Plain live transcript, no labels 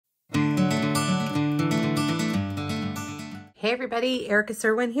Hey everybody, Erica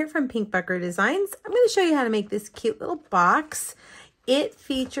Serwin here from Pink Bucker Designs. I'm going to show you how to make this cute little box. It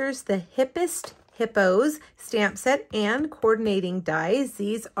features the Hippest Hippos stamp set and coordinating dies.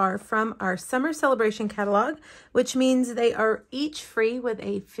 These are from our summer celebration catalog, which means they are each free with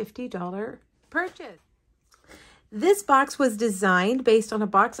a $50 purchase. This box was designed based on a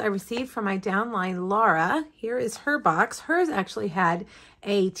box I received from my downline, Laura. Here is her box. Hers actually had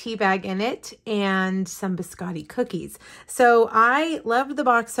a tea bag in it and some biscotti cookies. So I loved the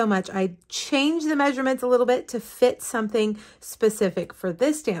box so much, I changed the measurements a little bit to fit something specific for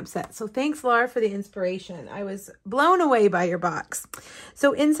this stamp set. So thanks, Laura, for the inspiration. I was blown away by your box.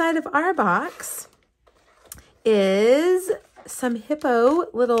 So inside of our box is some hippo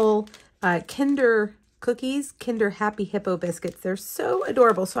little Kinder cookies, Kinder Happy Hippo biscuits. They're so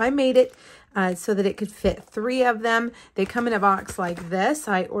adorable. So I made it so that it could fit 3 of them. They come in a box like this.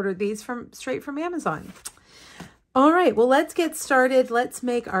 I ordered these straight from Amazon. All right, well, let's get started. Let's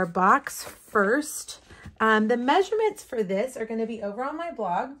make our box first. The measurements for this are going to be over on my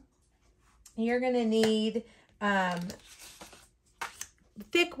blog. You're going to need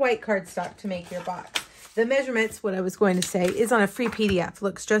thick white cardstock to make your box. The measurements, what I was going to say, is on a free PDF.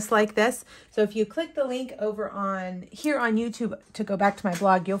 Looks just like this. So if you click the link over on here on YouTube to go back to my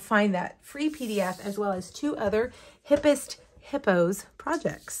blog, you'll find that free PDF as well as 2 other Hippest Hippos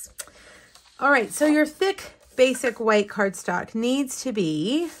projects. All right, so your thick basic white cardstock needs to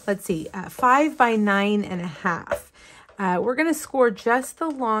be, let's see, 5 by 9.5. We're going to score just the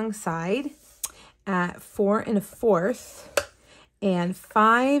long side at 4 1/4 and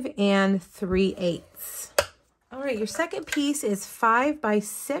 5 3/8. All right, your second piece is 5 by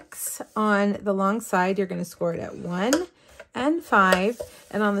 6 on the long side. You're going to score it at 1 and 5.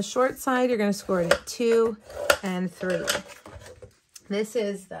 And on the short side, you're going to score it at 2 and 3. This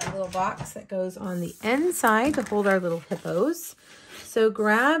is the little box that goes on the end side to hold our little hippos. So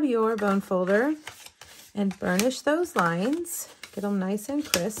grab your bone folder and burnish those lines. Get them nice and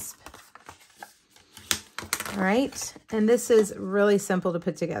crisp. All right, and this is really simple to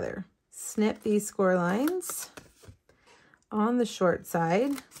put together. Snip these score lines on the short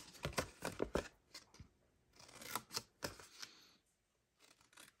side.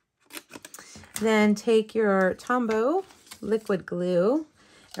 Then take your Tombow liquid glue,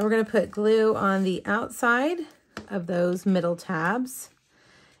 and we're going to put glue on the outside of those middle tabs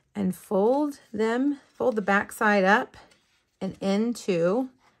and fold the back side up and into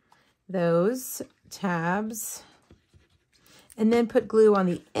those tabs, and then put glue on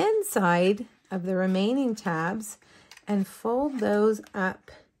the inside of the remaining tabs and fold those up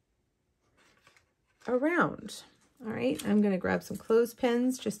around. All right, I'm going to grab some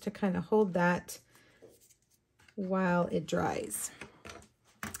clothespins just to kind of hold that while it dries.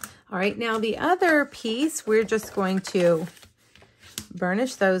 All right, now the other piece, we're just going to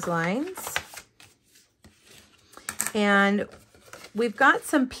burnish those lines. And we've got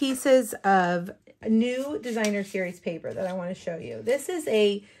some pieces of a new designer series paper that I want to show you. This is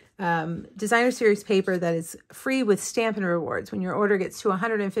a designer series paper that is free with Stampin' Rewards. When your order gets to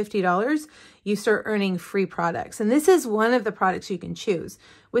 $150, you start earning free products. And this is one of the products you can choose.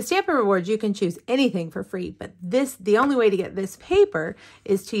 With Stampin' Rewards, you can choose anything for free, but the only way to get this paper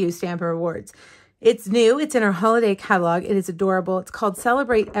is to use Stampin' Rewards. It's new. It's in our holiday catalog. It is adorable. It's called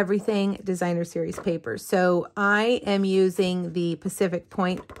Celebrate Everything Designer Series paper. So I am using the Pacific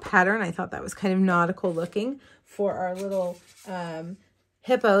Point pattern. I thought that was kind of nautical looking for our little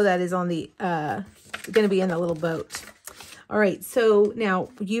hippo that is on the going to be in the little boat. All right, so now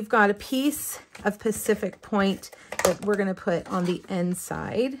you've got a piece of Pacific Point that we're going to put on the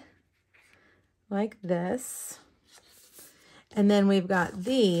inside like this. And then we've got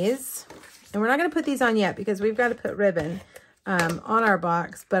these. And we're not going to put these on yet because we've got to put ribbon on our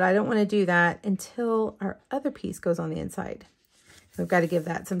box, but I don't want to do that until our other piece goes on the inside. We've got to give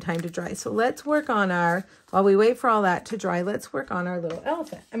that some time to dry. So let's work on while we wait for all that to dry, let's work on our little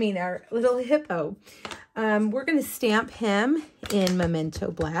our little hippo. We're going to stamp him in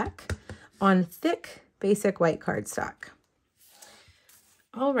Memento Black on thick, basic white cardstock.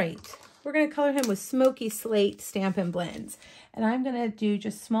 All right. We're going to color him with Smoky Slate Stampin' Blends. And I'm going to do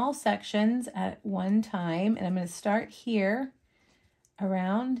just small sections at one time. And I'm going to start here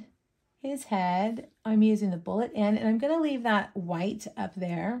around his head. I'm using the bullet end. And I'm going to leave that white up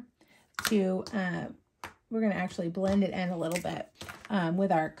there to, we're going to actually blend it in a little bit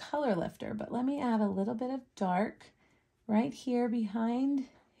with our color lifter. But let me add a little bit of dark right here behind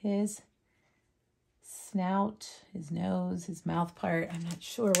his snout, his nose, his mouth part. I'm not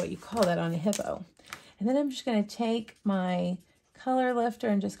sure what you call that on a hippo. And then I'm just going to take my color lifter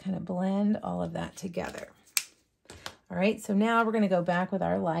and just kind of blend all of that together. All right, so now we're going to go back with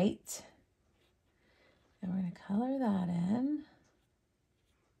our light. And we're going to color that in.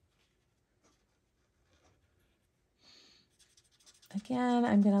 Again,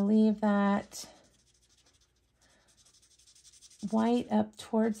 I'm going to leave that white up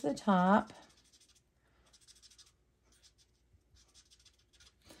towards the top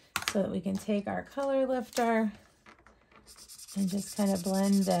so that we can take our color lifter and just kind of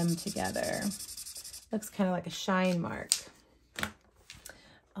blend them together. Looks kind of like a shine mark.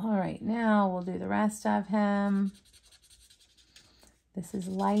 All right, now we'll do the rest of him. This is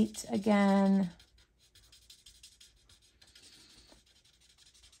light again.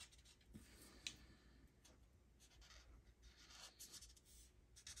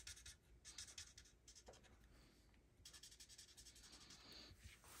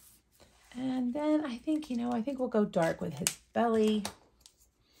 And then I think we'll go dark with his belly.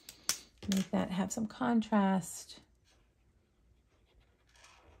 Make that have some contrast.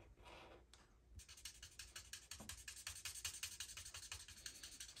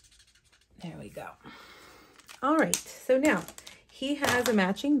 There we go. All right, so now he has a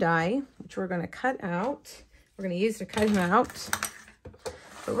matching die, which we're going to cut out. We're going to use to cut him out.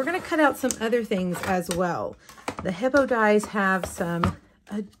 But we're going to cut out some other things as well. The hippo dies have some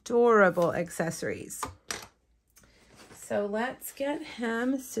adorable accessories. So let's get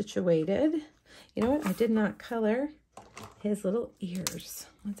him situated. You know what? I did not color his little ears.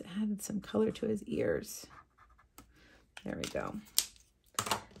 Let's add some color to his ears. There we go.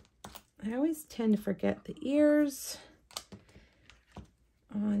 I always tend to forget the ears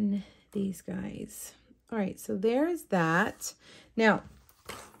on these guys. All right, so there's that. Now,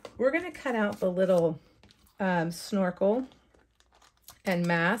 we're going to cut out the little snorkel and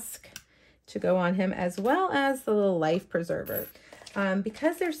mask to go on him, as well as the little life preserver.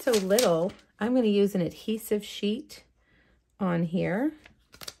 Because they're so little, I'm going to use an adhesive sheet on here.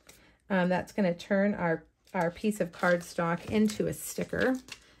 That's going to turn our piece of cardstock into a sticker,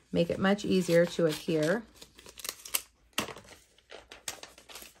 make it much easier to adhere.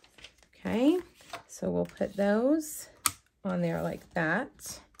 Okay, so we'll put those on there like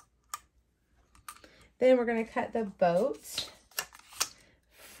that. Then we're going to cut the boat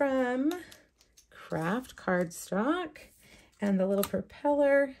from craft cardstock and the little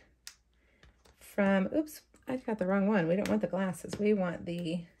propeller from, oops, I got the wrong one. We don't want the glasses. We want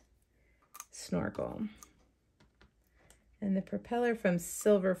the snorkel. And the propeller from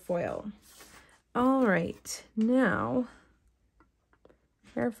silver foil. All right, now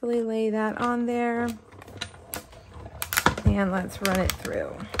carefully lay that on there and let's run it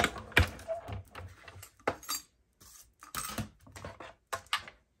through.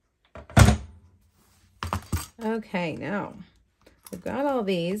 Okay, now we've got all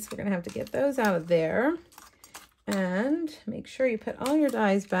these. We're going to have to get those out of there. And make sure you put all your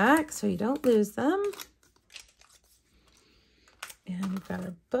dies back so you don't lose them. And we've got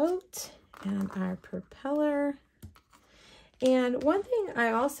our boat and our propeller. And one thing I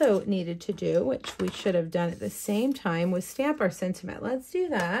also needed to do, which we should have done at the same time, was stamp our sentiment. Let's do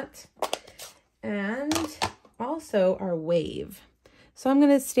that. And also our wave. So I'm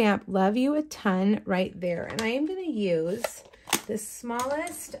going to stamp "Love You a Ton" right there. And I am going to use the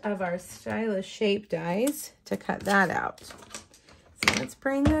smallest of our stylish shape dies to cut that out. So let's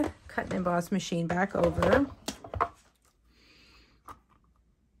bring the cut and emboss machine back over.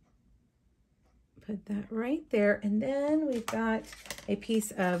 Put that right there. And then we've got a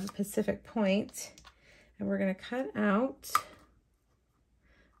piece of Pacific Point. And we're going to cut out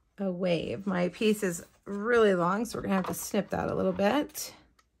a wave. My piece is really long, so we're going to have to snip that a little bit.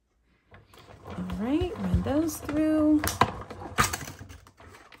 All right, run those through.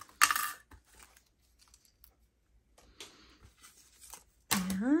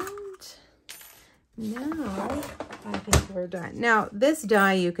 And now I think we're done. Now, this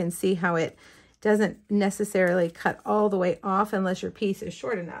die, you can see how it doesn't necessarily cut all the way off unless your piece is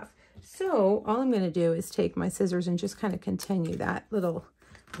short enough. So all I'm going to do is take my scissors and just kind of continue that little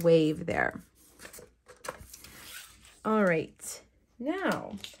wave there. All right,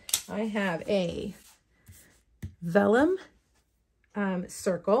 now I have a vellum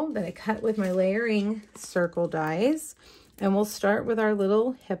circle that I cut with my layering circle dies, and we'll start with our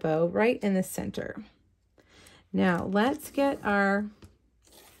little hippo right in the center. Now let's get our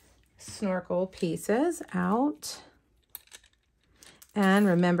snorkel pieces out. And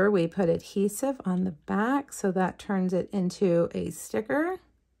remember, we put adhesive on the back, so that turns it into a sticker,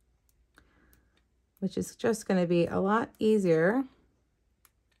 which is just going to be a lot easier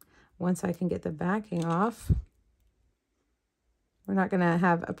once I can get the backing off. We're not going to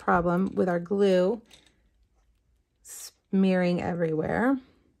have a problem with our glue smearing everywhere.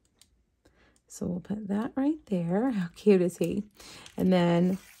 So we'll put that right there. How cute is he? And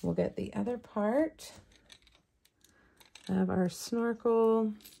then we'll get the other part of our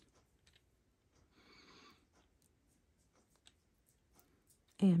snorkel.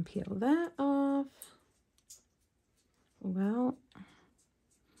 And peel that off. Well,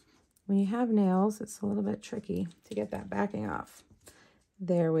 when you have nails, it's a little bit tricky to get that backing off.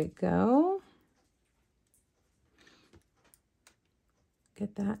 There we go.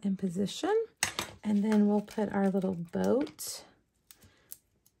 Get that in position. And then we'll put our little boat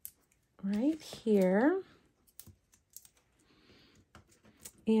right here.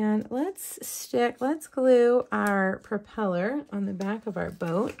 And let's glue our propeller on the back of our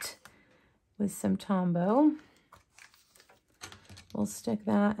boat with some Tombow. We'll stick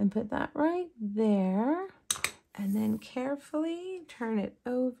that and put that right there. And then carefully turn it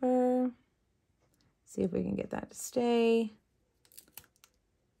over. See if we can get that to stay.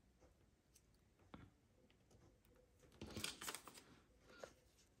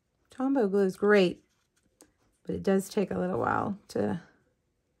 Tombow glue is great, but it does take a little while to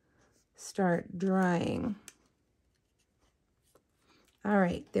start drying. All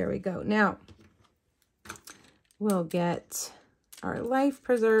right, there we go. Now, we'll get our life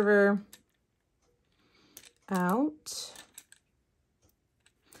preserver out.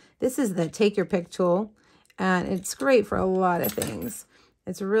 This is the Take Your Pick tool, and it's great for a lot of things.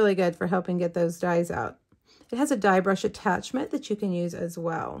 It's really good for helping get those dies out. It has a die brush attachment that you can use as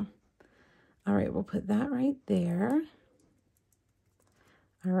well. All right, we'll put that right there.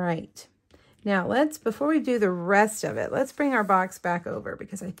 All right. Now before we do the rest of it, let's bring our box back over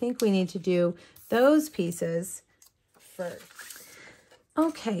because I think we need to do those pieces first.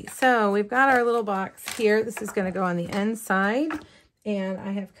 Okay, so we've got our little box here. This is going to go on the inside, and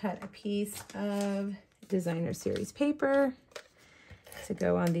I have cut a piece of designer series paper to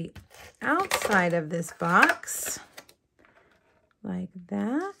go on the outside of this box like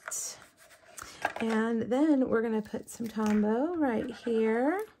that. And then we're going to put some Tombow right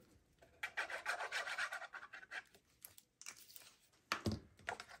here.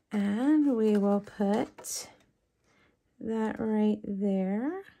 And we will put that right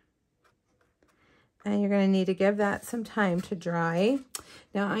there. And you're going to need to give that some time to dry.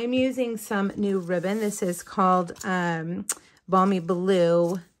 Now I'm using some new ribbon. This is called Balmy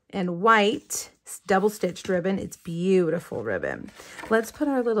Blue and White double stitched ribbon. It's beautiful ribbon. Let's put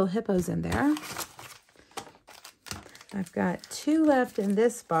our little hippos in there. I've got 2 left in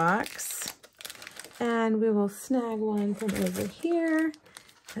this box, and we will snag one from over here.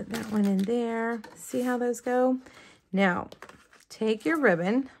 Put that one in there. See how those go? Now, take your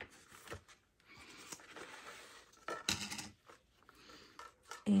ribbon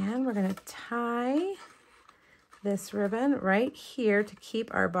and we're going to tie this ribbon right here to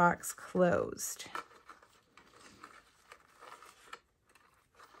keep our box closed.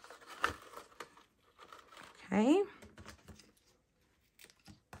 Okay.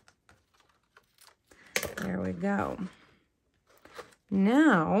 There we go.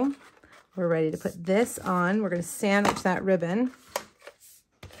 Now we're ready to put this on. We're going to sandwich that ribbon.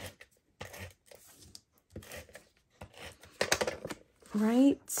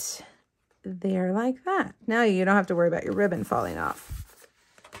 Right there like that. Now you don't have to worry about your ribbon falling off.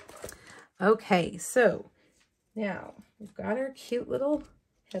 Okay, so now we've got our cute little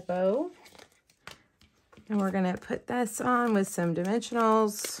hippo. And we're going to put this on with some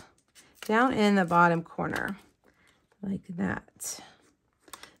dimensionals down in the bottom corner like that.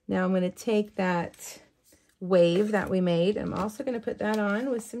 Now I'm going to take that wave that we made. I'm also going to put that on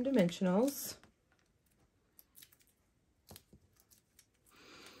with some dimensionals.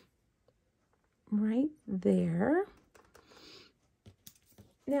 Right there.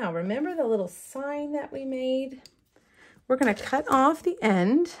 Now remember the little sign that we made? We're going to cut off the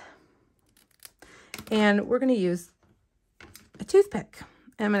end and we're going to use a toothpick.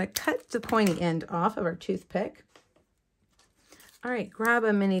 I'm going to cut the pointy end off of our toothpick. All right, grab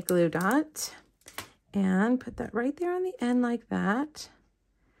a mini glue dot and put that right there on the end like that.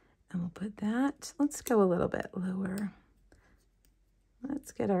 And we'll put that, let's go a little bit lower.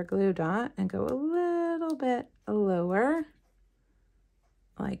 Let's get our glue dot and go a little bit lower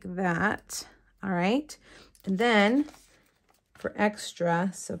like that. All right, and then for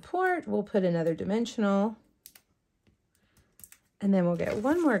extra support, we'll put another dimensional. And then we'll get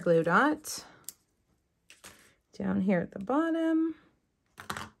one more glue dot down here at the bottom.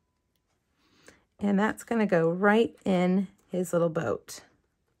 And that's going to go right in his little boat.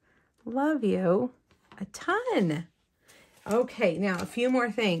 Love you a ton. Okay, now a few more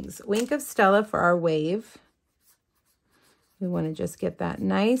things. Wink of Stella for our wave. We want to just get that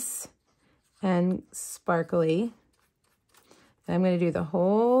nice and sparkly. I'm going to do the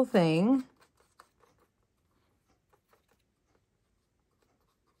whole thing.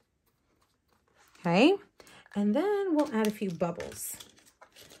 Okay, and then we'll add a few bubbles,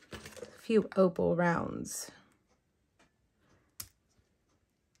 a few opal rounds.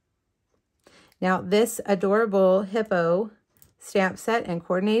 Now, this adorable hippo stamp set and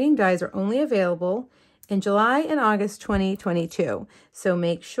coordinating dies are only available in July and August 2022. So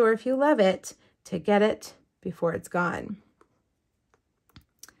make sure if you love it to get it before it's gone.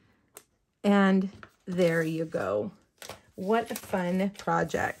 And there you go. What a fun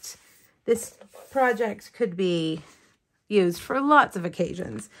project. This project could be used for lots of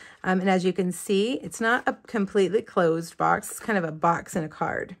occasions. And as you can see, it's not a completely closed box. It's kind of a box and a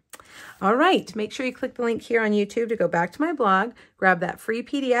card. All right, make sure you click the link here on YouTube to go back to my blog, grab that free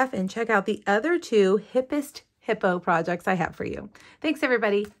PDF, and check out the other 2 Hippest Hippo projects I have for you. Thanks,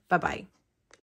 everybody. Bye-bye.